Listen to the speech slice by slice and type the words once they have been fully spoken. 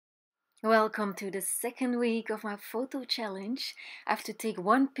Welcome to the second week of my photo challenge. I have to take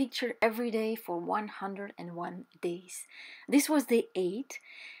one picture every day for 101 days. This was day 8,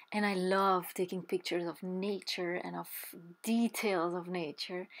 and I love taking pictures of nature and of details of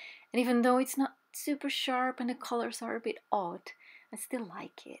nature. And even though it's not super sharp and the colors are a bit odd, I still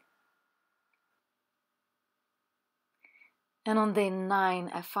like it. And on day 9,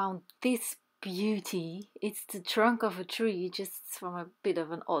 I found this beauty. It's the trunk of a tree, just from a bit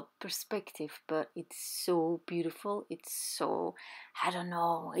of an odd perspective, but it's so beautiful. It's so, I don't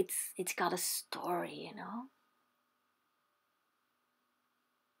know, it's got a story.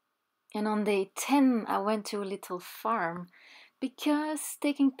 And on day 10, I went to a little farm because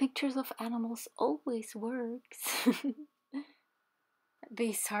taking pictures of animals always works.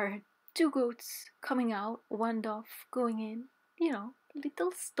 These are 2 goats coming out, one dove going in,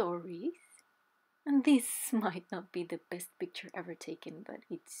 little stories. And this might not be the best picture ever taken, but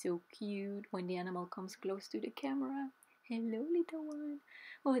it's so cute when the animal comes close to the camera. Hello, little one.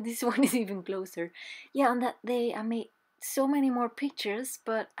 Oh, this one is even closer. Yeah, on that day I made so many more pictures,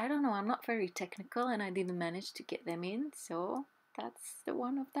 but I don't know, I'm not very technical and I didn't manage to get them in, so that's the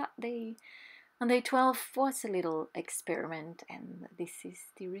one of that day. On day 12 was a little experiment, and this is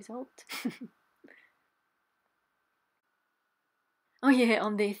the result. Oh yeah,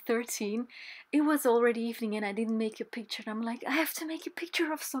 on day 13, it was already evening and I didn't make a picture. I'm like, I have to make a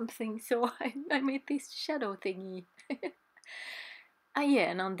picture of something, so I made this shadow thingy. Yeah,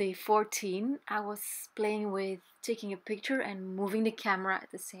 and on day 14, I was playing with taking a picture and moving the camera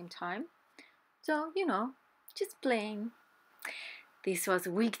at the same time. So, just playing. This was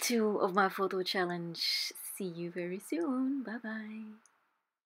week 2 of my photo challenge. See you very soon. Bye bye.